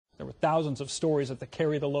There were thousands of stories at the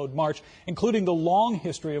Carry the Load March, including the long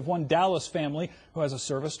history of one Dallas family who has a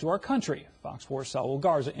service to our country. Fox 4's Saul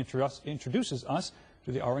Garza introduces us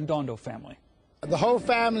to the Arredondo family. The whole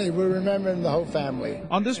family, we're remembering the whole family.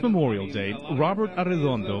 On this Memorial Day, Robert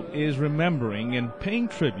Arredondo is remembering and paying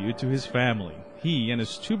tribute to his family. He and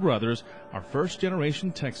his two brothers are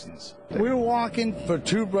first-generation Texans. We're walking for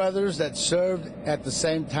two brothers that served at the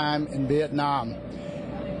same time in Vietnam.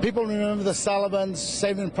 People remember the Sullivans,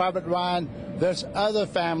 Saving Private Ryan. There's other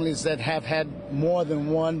families that have had more than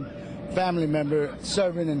one family member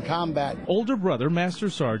serving in combat. Older brother Master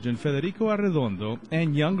Sergeant Federico Arredondo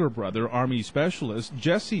and younger brother Army Specialist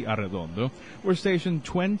Jesse Arredondo were stationed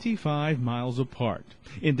 25 miles apart.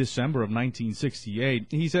 In December of 1968,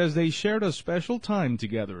 he says they shared a special time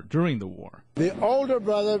together during the war. The older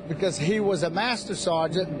brother, because he was a Master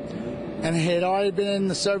Sergeant and he had already been in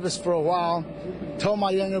the service for a while, told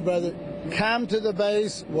my younger brother, "Come to the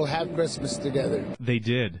base, we'll have Christmas together." They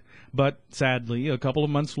did. But sadly, a couple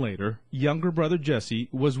of months later, younger brother Jesse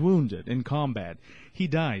was wounded in combat. He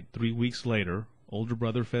died 3 weeks later, older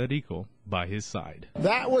brother Federico by his side.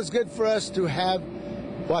 That was good for us to have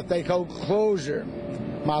what they call closure.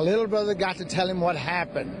 My little brother got to tell him what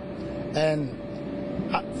happened. And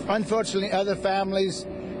unfortunately, other families,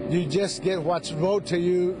 you just get what's wrote to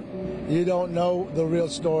you. You don't know the real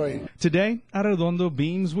story. Today, Arredondo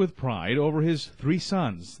beams with pride over his three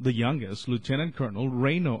sons. The youngest, Lieutenant Colonel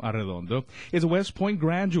Reyno Arredondo, is a West Point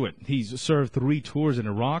graduate. He's served 3 tours in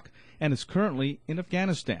Iraq and is currently in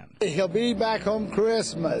Afghanistan. He'll be back home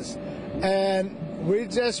Christmas, and we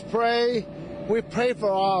just pray. We pray for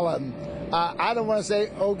all of them. I don't want to say,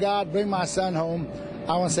 "Oh, God, bring my son home."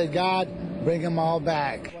 I want to say, "God, bring them all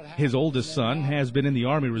back." His oldest son has been in the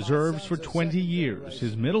Army Reserves for 20 years.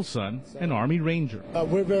 His middle son, an Army Ranger.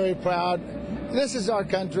 We're very proud. This is our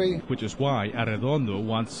country. Which is why Arredondo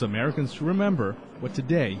wants Americans to remember what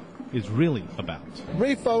today is really about.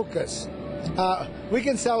 Refocus. We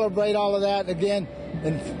can celebrate all of that again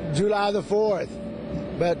in July the 4th.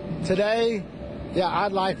 But today, yeah,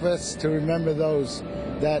 I'd like us to remember those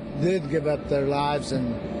that did give up their lives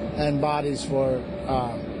and bodies for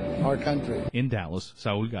our country. In Dallas,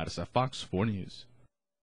 Saul Garza, Fox 4 News.